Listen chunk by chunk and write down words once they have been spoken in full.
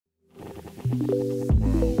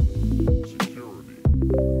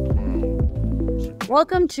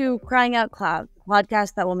Welcome to Crying Out Cloud, a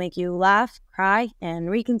podcast that will make you laugh, cry, and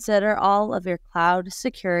reconsider all of your cloud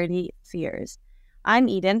security fears. I'm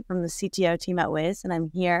Eden from the CTO team at Wiz, and I'm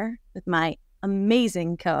here with my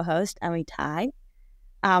amazing co-host, Amitai,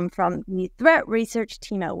 from the threat research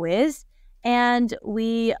team at Wiz, and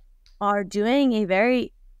we are doing a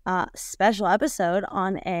very special episode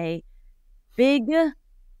on a big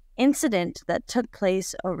incident that took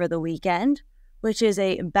place over the weekend, which is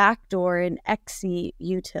a backdoor in XZ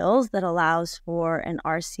Utils that allows for an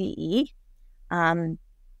RCE.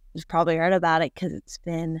 You've probably heard about it because it's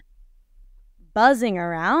been buzzing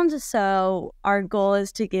around. So our goal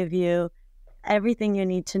is to give you everything you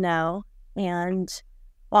need to know and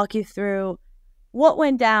walk you through what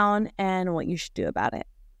went down and what you should do about it.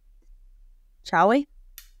 Shall we?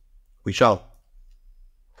 We shall.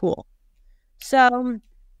 Cool. So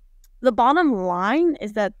the bottom line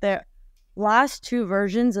is that the last two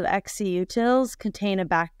versions of XZ Utils contain a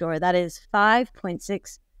backdoor. That is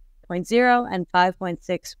 5.6.0 and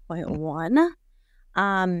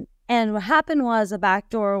 5.6.1. And what happened was a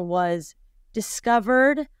backdoor was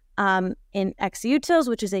discovered in XZ Utils,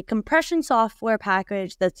 which is a compression software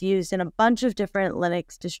package that's used in a bunch of different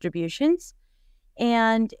Linux distributions.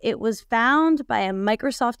 And it was found by a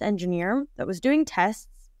Microsoft engineer that was doing tests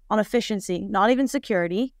on efficiency, not even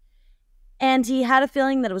security. And he had a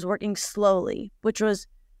feeling that it was working slowly, which was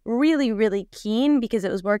really, really keen because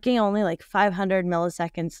it was working only like 500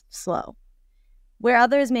 milliseconds slow. Where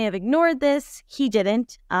others may have ignored this, he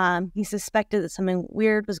didn't. He suspected that something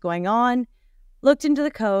weird was going on, looked into the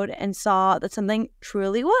code, and saw that something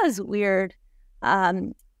truly was weird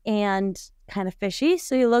and kind of fishy.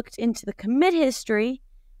 So he looked into the commit history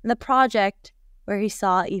and the project where he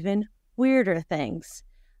saw even weirder things.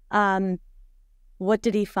 What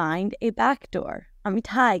did he find? A backdoor.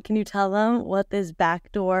 Amitai, can you tell them what this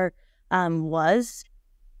backdoor was?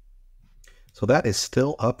 So that is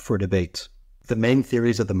still up for debate. The main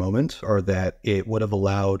theories at the moment are that it would have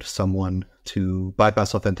allowed someone to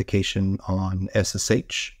bypass authentication on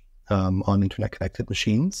SSH, on internet-connected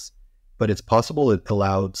machines. But it's possible it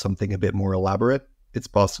allowed something a bit more elaborate. It's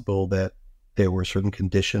possible that there were certain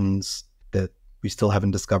conditions that we still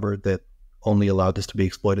haven't discovered that only allowed this to be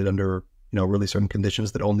exploited under really certain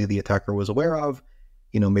conditions that only the attacker was aware of.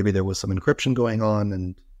 Maybe there was some encryption going on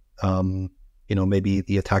and, maybe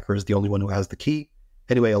the attacker is the only one who has the key.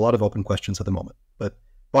 Anyway, a lot of open questions at the moment. But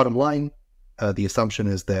bottom line, the assumption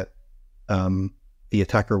is that the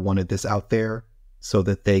attacker wanted this out there so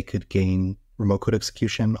that they could gain remote code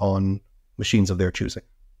execution on machines of their choosing.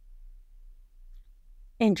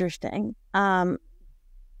 Interesting.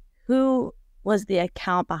 Who was the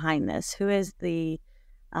account behind this? Who is the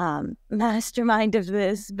mastermind of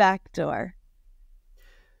this backdoor?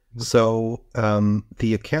 So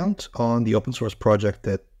the account on the open source project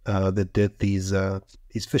that did these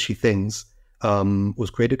fishy things was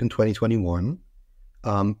created in 2021.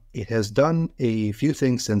 It has done a few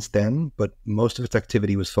things since then, but most of its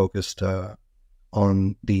activity was focused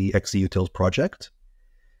on the XZ Utils project.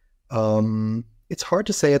 It's hard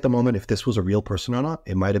to say at the moment if this was a real person or not.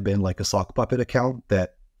 It might have been like a sock puppet account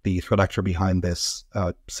that the threat actor behind this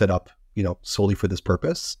set up, solely for this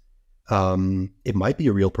purpose. It might be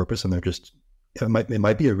a real person, and it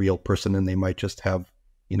might be a real person, and they might just have,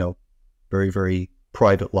 very, very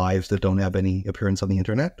private lives that don't have any appearance on the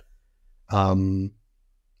internet.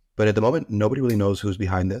 But at the moment, nobody really knows who's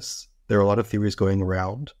behind this. There are a lot of theories going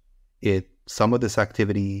around. Some of this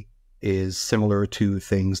activity is similar to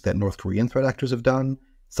things that North Korean threat actors have done.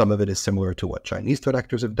 Some of it is similar to what Chinese threat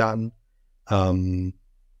actors have done.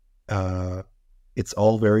 It's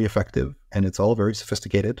all very effective and it's all very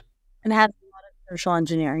sophisticated. And has a lot of social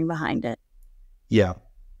engineering behind it. Yeah.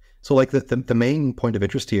 So like the main point of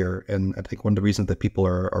interest here, and I think one of the reasons that people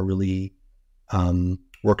are really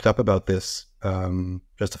worked up about this,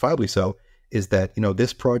 justifiably so, is that,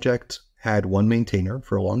 this project had one maintainer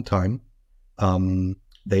for a long time.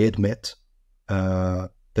 They admit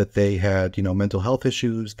that they had, mental health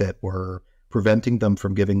issues that were preventing them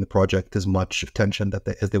from giving the project as much attention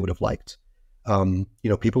as they would have liked.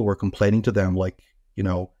 People were complaining to them like,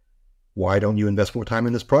 why don't you invest more time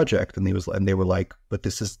in this project? And they were like, but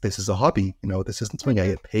this is a hobby, this isn't something I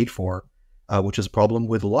get paid for, which is a problem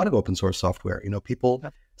with a lot of open source software. People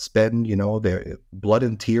spend, their blood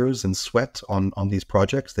and tears and sweat on these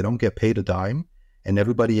projects. They don't get paid a dime, and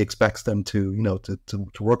everybody expects them to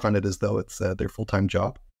work on it as though it's their full-time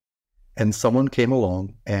job. And someone came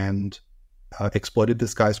along and exploited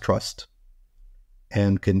this guy's trust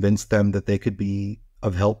and convinced them that they could be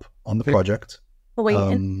of help on the project. But wait,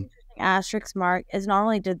 interesting. asterisk mark is not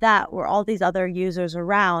only did that, where all these other users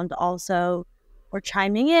around also were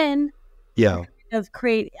chiming in. Yeah. Of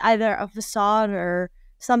create either a facade or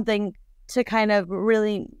something to kind of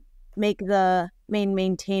really make the main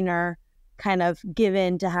maintainer kind of give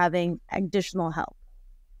in to having additional help.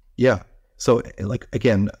 Yeah. So, like,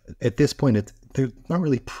 again, at this point, there's not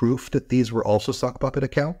really proof that these were also sock puppet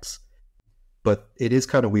accounts, but it is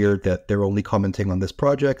kind of weird that they're only commenting on this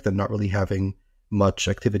project and not really having much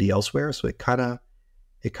activity elsewhere. So it kind of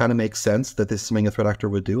makes sense that this is something a threat actor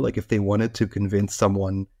would do. Like, if they wanted to convince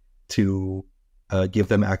someone to give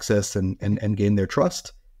them access and gain their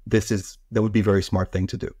trust, that would be a very smart thing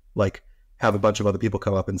to do. Like, have a bunch of other people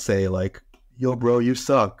come up and say, like, yo, bro, you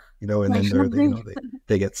suck, and then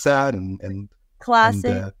they get sad and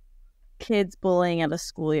classic kids bullying at a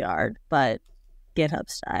schoolyard, but GitHub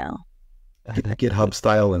style. GitHub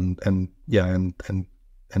style and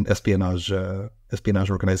espionage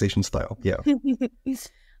organization style. Yeah.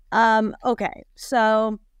 Okay.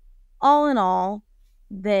 So all in all,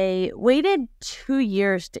 they waited 2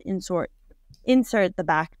 years to insert the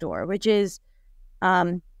backdoor, which is,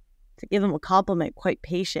 to give them a compliment, quite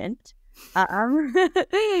patient.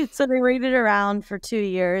 So they waited around for 2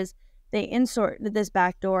 years. They inserted this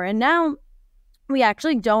backdoor, and now we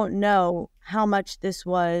actually don't know how much this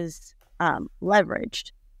was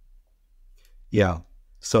leveraged. Yeah.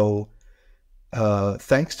 So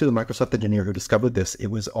thanks to the Microsoft engineer who discovered this, it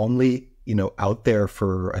was only, out there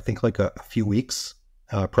for, I think, like a few weeks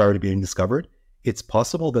prior to being discovered. It's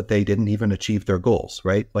possible that they didn't even achieve their goals,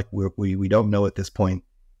 right? Like, we don't know at this point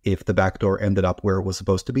if the backdoor ended up where it was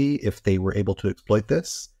supposed to be, if they were able to exploit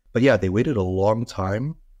this. But yeah, they waited a long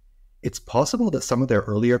time. It's possible that some of their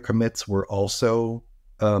earlier commits were also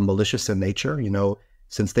malicious in nature,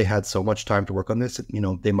 since they had so much time to work on this.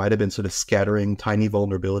 They might have been sort of scattering tiny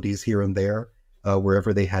vulnerabilities here and there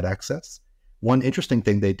wherever they had access. One interesting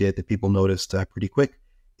thing they did that people noticed pretty quick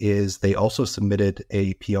is they also submitted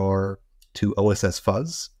a PR to OSS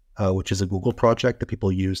Fuzz, which is a Google project that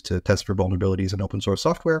people use to test for vulnerabilities in open source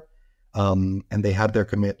software. And they had their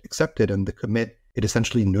commit accepted, and the commit, it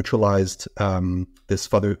essentially neutralized this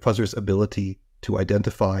fuzzer's ability to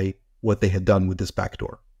identify what they had done with this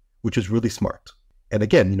backdoor, which is really smart. And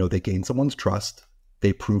again, they gain someone's trust.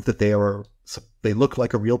 They prove that they look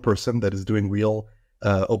like a real person that is doing real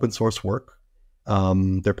open source work.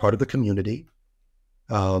 They're part of the community.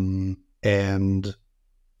 And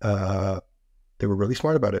they were really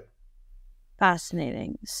smart about it.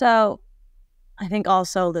 Fascinating. So I think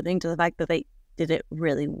also alluding to the fact that they did it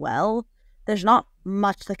really well, there's not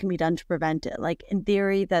much that can be done to prevent it. Like, in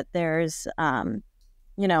theory, that there's,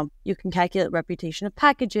 you can calculate reputation of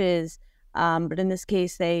packages, but in this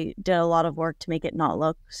case, they did a lot of work to make it not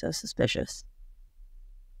look so suspicious.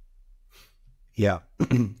 Yeah.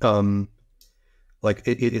 Like,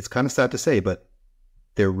 it's kind of sad to say, but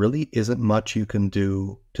there really isn't much you can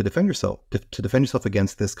do to defend yourself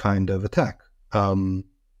against this kind of attack.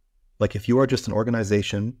 Like, if you are just an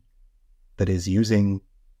organization that is using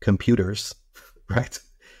computers, right?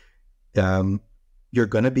 You're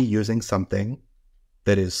going to be using something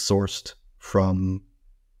that is sourced from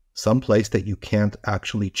some place that you can't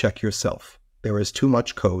actually check yourself. There is too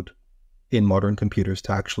much code in modern computers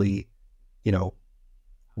to actually,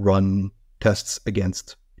 run tests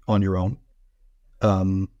against on your own.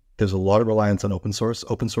 There's a lot of reliance on open source.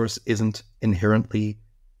 Open source isn't inherently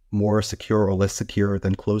more secure or less secure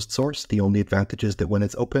than closed source. The only advantage is that when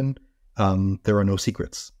it's open, there are no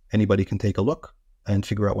secrets. Anybody can take a look and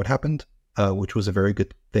figure out what happened, which was a very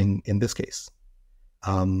good thing in this case.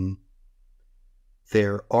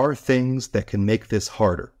 There are things that can make this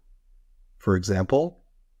harder. For example,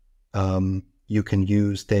 you can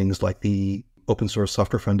use things like the Open Source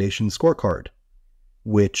Software Foundation scorecard,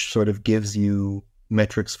 which sort of gives you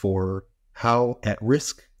metrics for how at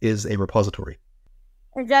risk is a repository.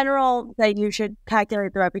 In general, that you should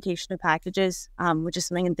calculate the reputation of packages, which is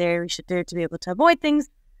something in theory we should do to be able to avoid things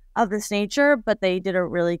of this nature, but they did a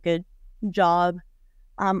really good job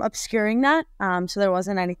obscuring that. So there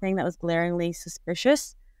wasn't anything that was glaringly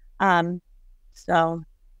suspicious. So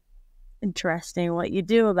interesting what you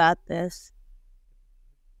do about this.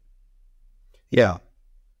 Yeah.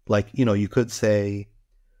 Like, you could say,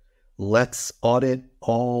 let's audit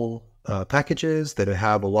all packages that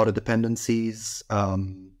have a lot of dependencies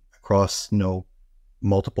across,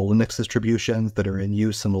 multiple Linux distributions that are in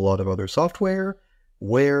use in a lot of other software,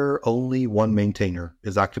 where only one maintainer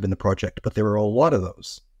is active in the project, but there are a lot of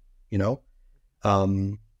those,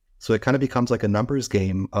 So it kind of becomes like a numbers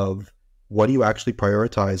game of, what do you actually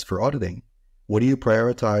prioritize for auditing? What do you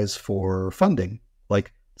prioritize for funding?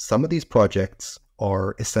 Like, some of these projects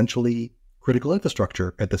are essentially critical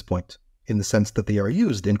infrastructure at this point, in the sense that they are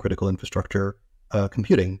used in critical infrastructure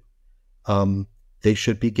computing. They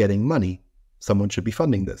should be getting money. Someone should be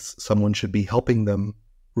funding this. Someone should be helping them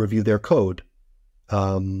review their code.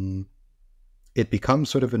 It becomes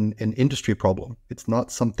sort of an industry problem. It's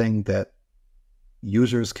not something that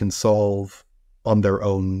users can solve on their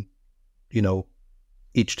own,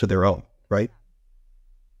 each to their own, right?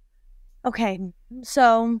 Okay,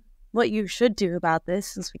 so what you should do about this,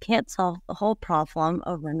 since we can't solve the whole problem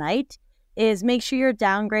overnight, is make sure you're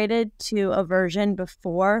downgraded to a version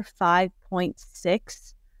before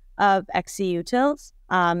 5.6 of XZ Utils.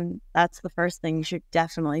 That's the first thing you should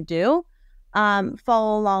definitely do.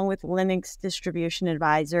 Follow along with Linux distribution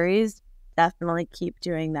advisories. Definitely keep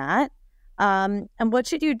doing that. And what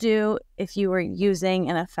should you do if you were using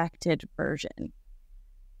an affected version?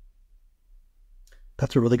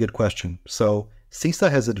 That's a really good question. So CISA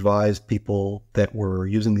has advised people that were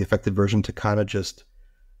using the affected version to kind of just,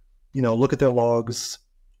 look at their logs,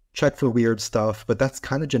 check for weird stuff, but that's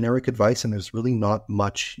kind of generic advice, and there's really not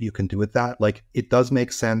much you can do with that. Like, it does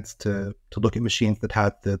make sense to look at machines that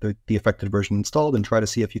had the affected version installed and try to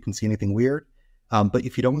see if you can see anything weird. But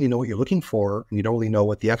if you don't really know what you're looking for, and you don't really know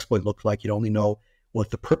what the exploit looked like, you don't really know what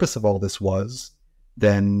the purpose of all this was,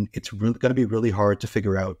 then it's really going to be really hard to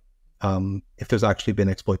figure out if there's actually been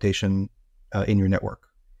exploitation in your network.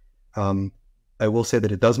 I will say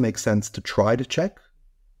that it does make sense to try to check,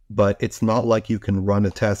 but it's not like you can run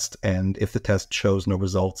a test, and if the test shows no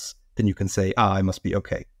results, then you can say, I must be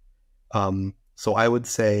okay. So I would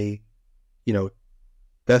say,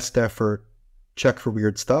 best effort, check for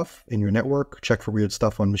weird stuff in your network, check for weird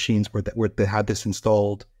stuff on machines where they had this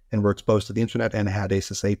installed and were exposed to the internet and had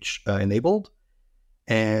SSH enabled,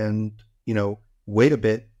 and, wait a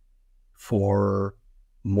bit for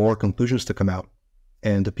more conclusions to come out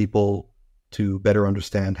and to people to better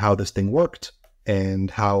understand how this thing worked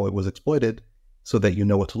and how it was exploited, so that you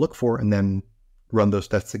know what to look for, and then run those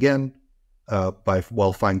tests again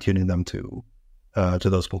while fine-tuning them to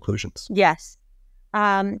those conclusions. Yes.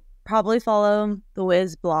 Probably follow the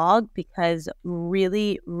Wiz blog, because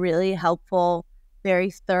really, really helpful, very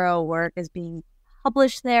thorough work is being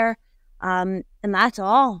published there. And that's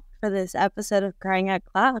all for this episode of Crying Out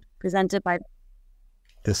Cloud, presented by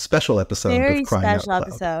this special episode very of Crying special Out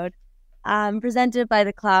Cloud. episode, presented by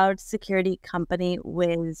the cloud security company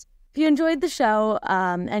Wiz. If you enjoyed the show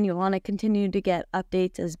and you want to continue to get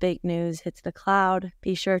updates as big news hits the cloud,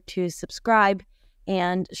 be sure to subscribe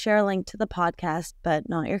and share a link to the podcast, but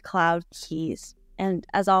not your cloud keys. And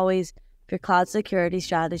as always, if your cloud security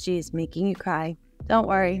strategy is making you cry, don't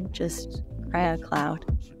worry, just cry out cloud.